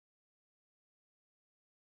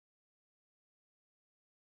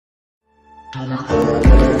If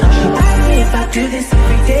I do this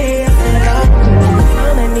every day,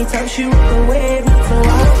 I many times she walk away, so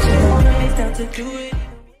I down to do it.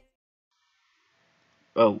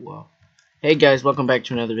 Oh wow. Hey guys, welcome back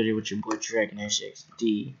to another video with your boy Dragon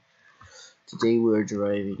XD. Today we're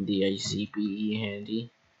driving the ICPE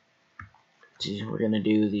handy. We're gonna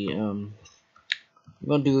do the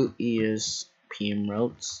ES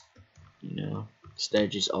PmRoute's, you know, instead of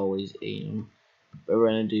just always AM. But we're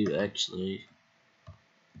gonna do actually,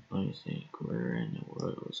 let me think, where in the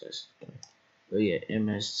world was I? Oh yeah,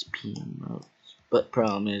 MS PmRoute's. But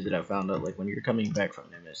problem is that I found out, like, when you're coming back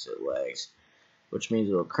from MS, it lags, which means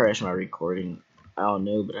it'll crash my recording. I don't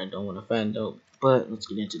know, but I don't want to find out. But let's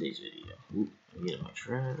get into today's video. Ooh, let me get my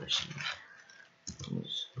trash.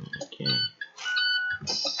 Okay.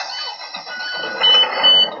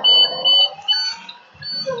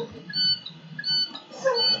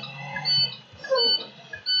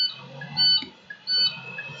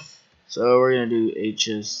 So we're gonna do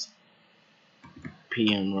HS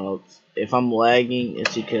PmRoute's. If I'm lagging,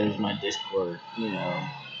 it's because my Discord, you know,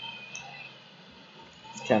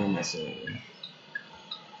 it's kind of messing with me.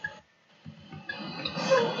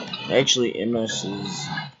 Actually, MS is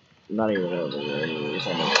not even over there anyways.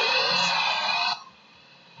 I know.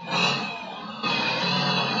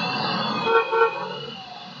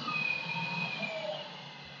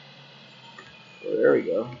 Well, there we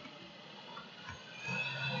go.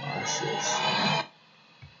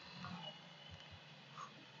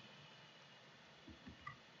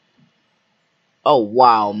 Oh, oh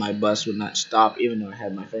wow, my bus would not stop even though I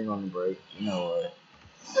had my finger on the brake. You know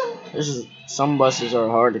what? Some buses are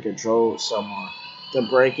hard to control somewhat. The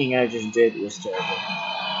braking I just did was terrible.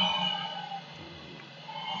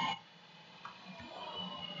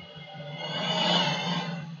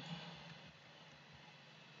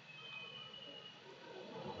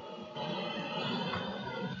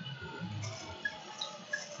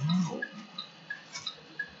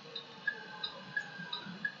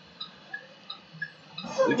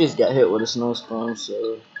 We just got hit with a snowstorm,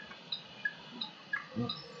 so I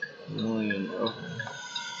don't even know.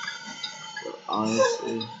 But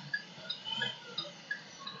honestly,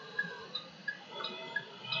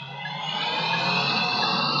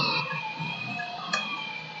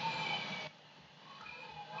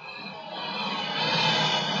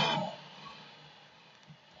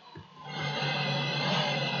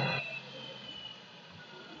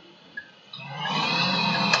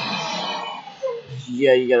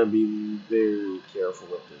 yeah, you gotta be very careful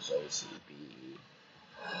with this ICP.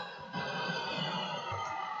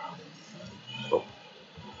 Oh,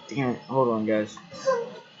 damn it. Hold on, guys.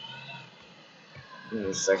 Give me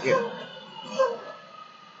a second.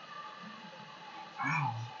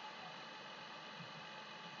 Ow.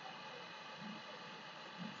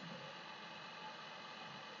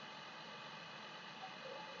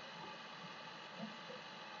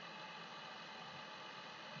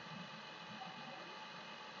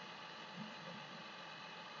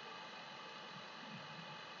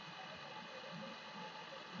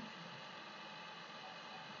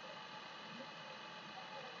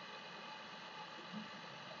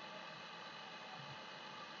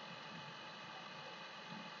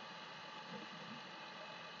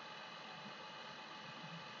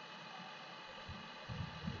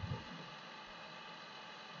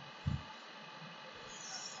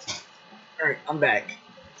 Alright, I'm back.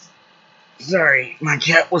 Sorry, my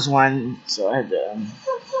cat was whining, so I had to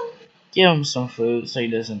give him some food so he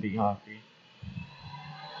doesn't be hungry.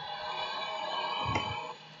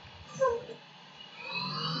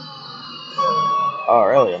 Oh,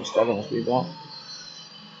 really? I'm stuck on the speed bump?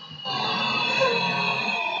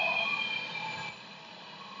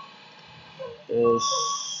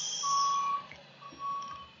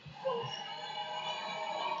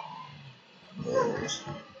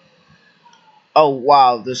 Oh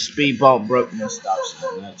wow, the speed bump broke my stop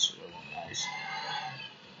sign. That's really nice.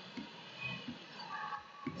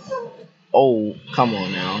 Oh, come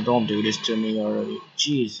on now. Don't do this to me already.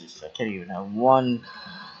 Jesus, I can't even have one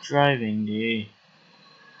driving day.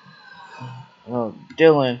 Oh,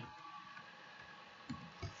 Dylan.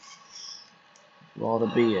 All the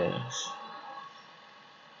BS.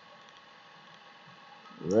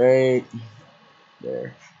 Right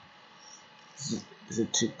there. Is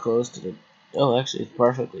it too close to the... Oh, actually, it's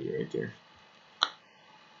perfectly right there.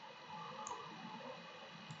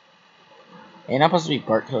 Ain't I supposed to be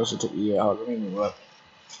parked closer to... Yeah, hold on, let me move up.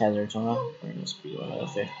 Hazards on. Bring the speed limit to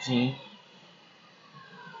 15.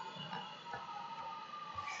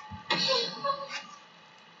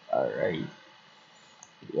 Alright.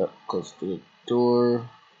 Yep, close to the door.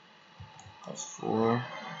 That's 4.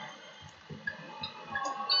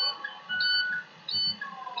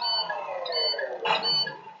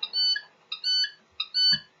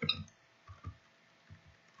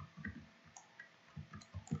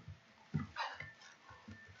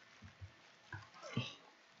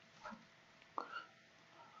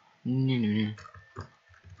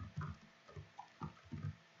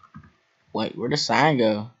 Wait, where'd the sign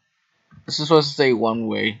go? This is supposed to say one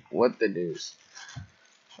way. What the deuce?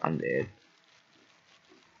 I'm dead.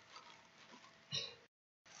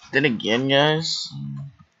 Then again, guys,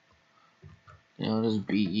 you know, this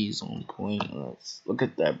BE's on point. Let's look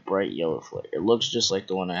at that bright yellow flare. It looks just like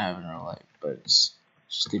the one I have in real life, but it's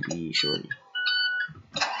just a BE shorty.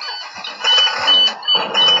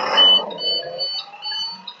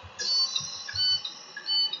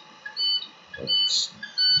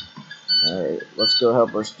 Alright, let's go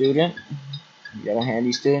help our student. You got a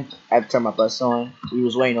handy student? I had to turn my bus on. We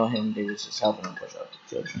was waiting on him. They was just helping him push out the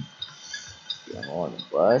children. Get him on the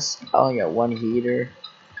bus. I only got one heater.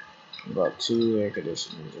 About 2 air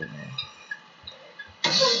conditioners in there.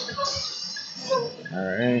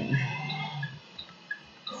 Alright.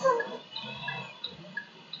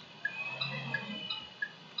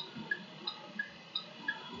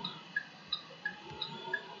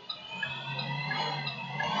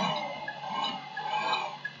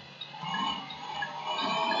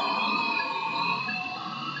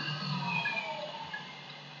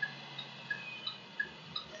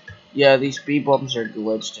 Yeah, these speed bumps are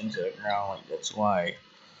glitched into the ground, like that's why.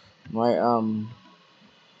 My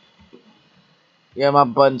yeah, my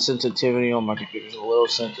button sensitivity on my computer is a little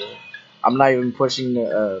sensitive. I'm not even pushing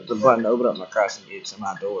the button to open up my crossing gates and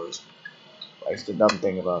my doors. That's the dumb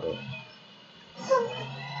thing about it.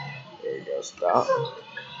 There you go, stop.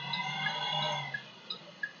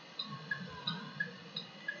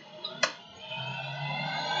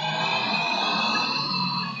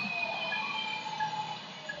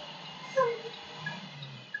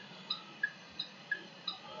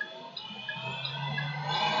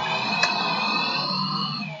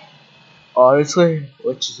 Honestly,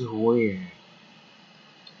 which is weird.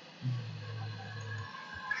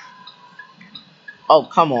 Oh,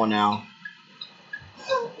 come on now.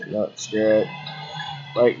 No, screw it.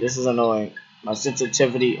 Like, this is annoying. My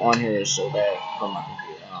sensitivity on here is so bad from my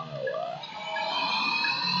computer. I don't know why.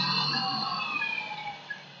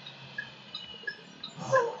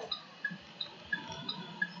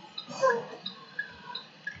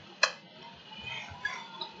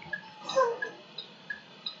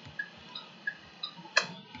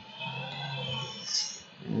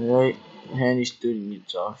 Alright, handy student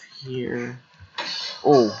gets off here.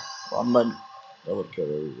 Oh, I'm not. That would kill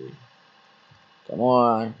everybody. Come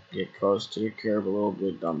on, get close to the curb a little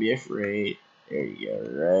bit. Don't be afraid. There you go,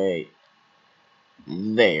 right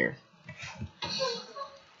there.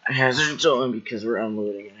 Hazard zone because we're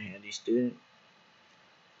unloading a handy student.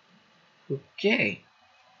 Okay.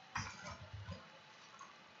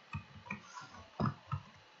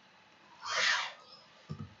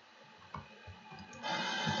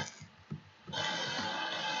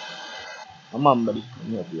 Come on, buddy. Let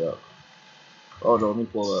me help you out. Hold on, let me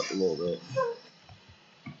pull up a little bit.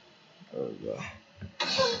 There we go.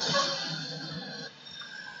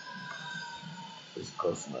 It's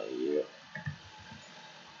close enough, yeah.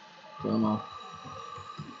 Come on.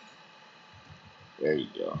 There you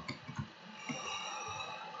go.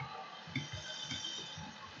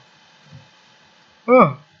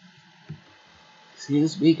 Oh.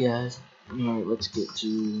 Excuse me, guys. Alright, let's get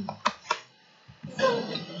to.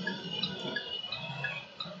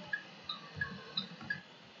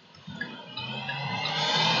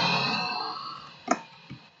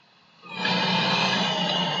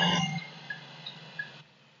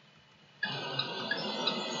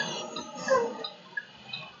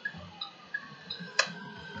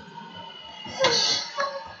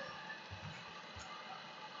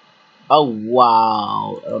 Oh,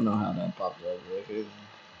 wow. I don't know how that popped up right here.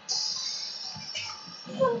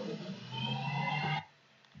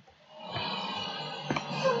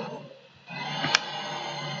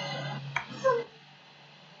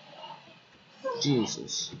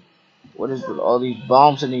 Jesus. What is with all these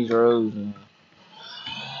bombs in these roads?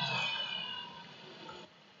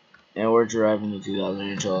 And we're driving the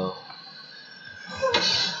 2012.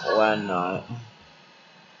 Why not?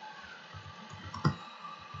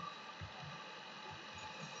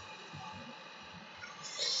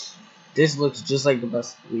 This looks just like the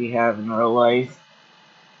bus we have in our life.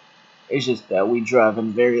 It's just that we drive a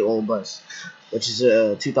very old bus, which is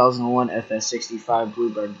a 2001 FS65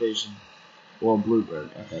 Bluebird Vision. Well,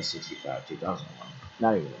 Bluebird FS65 2001.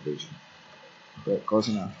 Not even a Vision, but close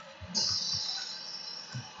enough.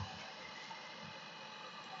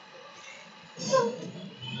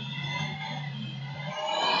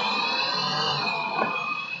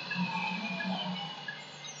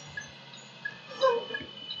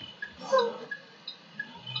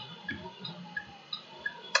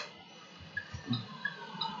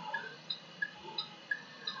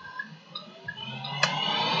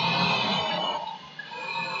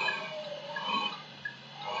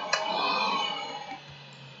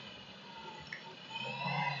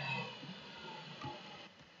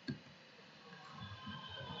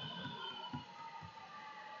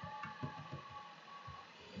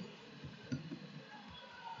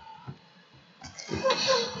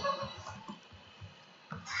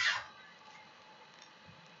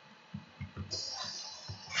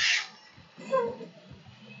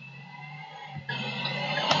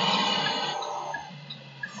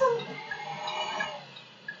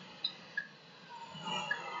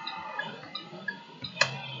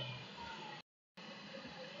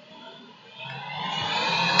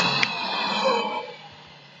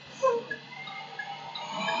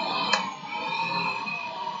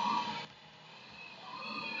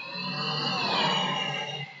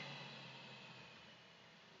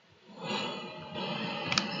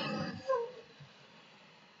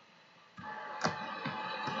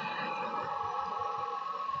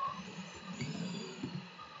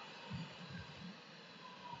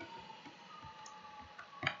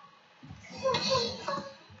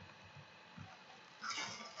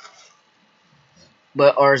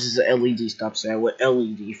 But ours is an LED stop sign with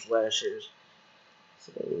LED flashers.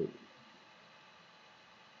 So,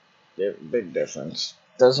 big difference.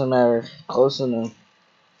 Doesn't matter. Close enough.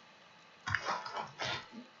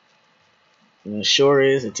 And it sure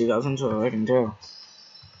is a 2012, I can tell.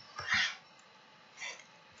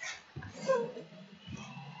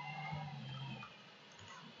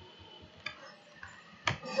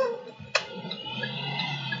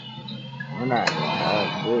 We're not gonna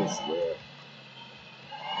have this yet.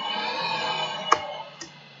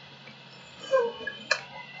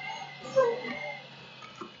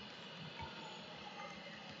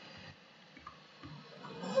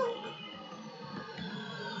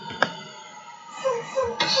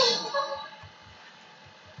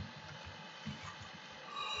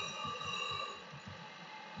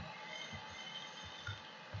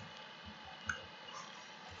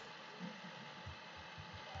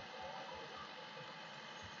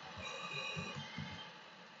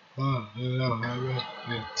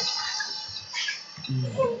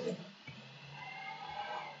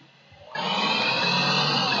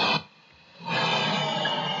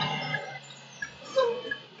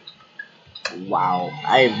 Wow,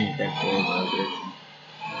 I haven't hit that goal.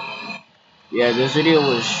 Yeah, this video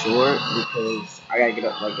was short because I gotta get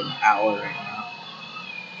up like an hour right now.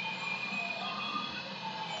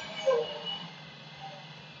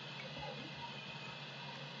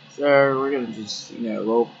 So we're gonna just,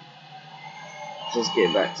 we'll just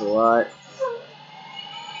get back to lot.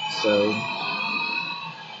 So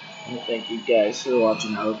thank you guys for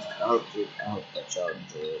watching. I hope that y'all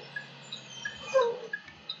enjoy it.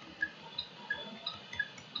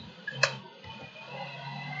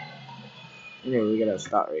 Anyway, we gotta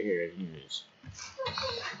stop right here anyways.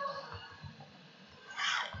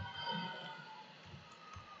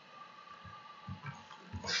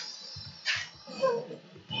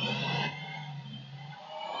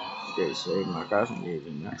 Okay, so my crossing is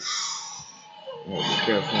in that. Be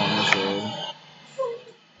careful on this road.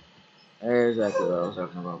 That's exactly what I was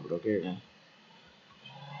talking about, but okay then.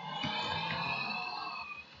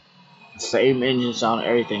 Same engine sound,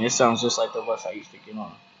 everything. It sounds just like the bus I used to get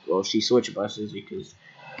on. Well, she switched buses because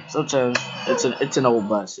sometimes it's an old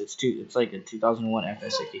bus. It's like a 2001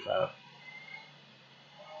 FS65.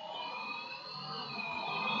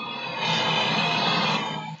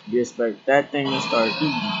 You expect that thing to start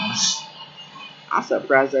eating. I'm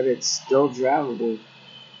surprised that it's still drivable.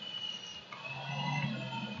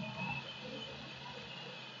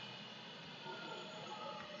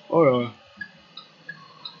 Hold on.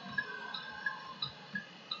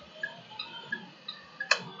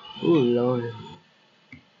 Oh Lord.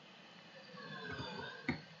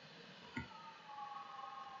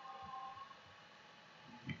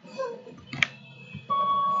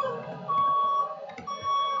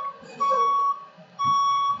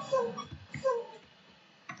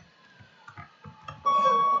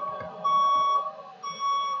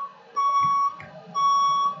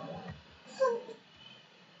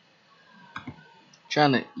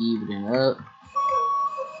 Trying to even it up.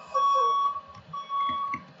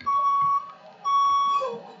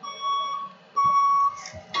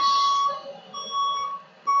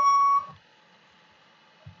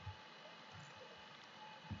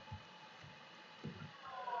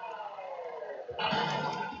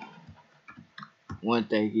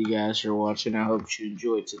 Thank you guys for watching. I hope you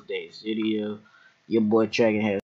enjoyed today's video. Your boy Dragon has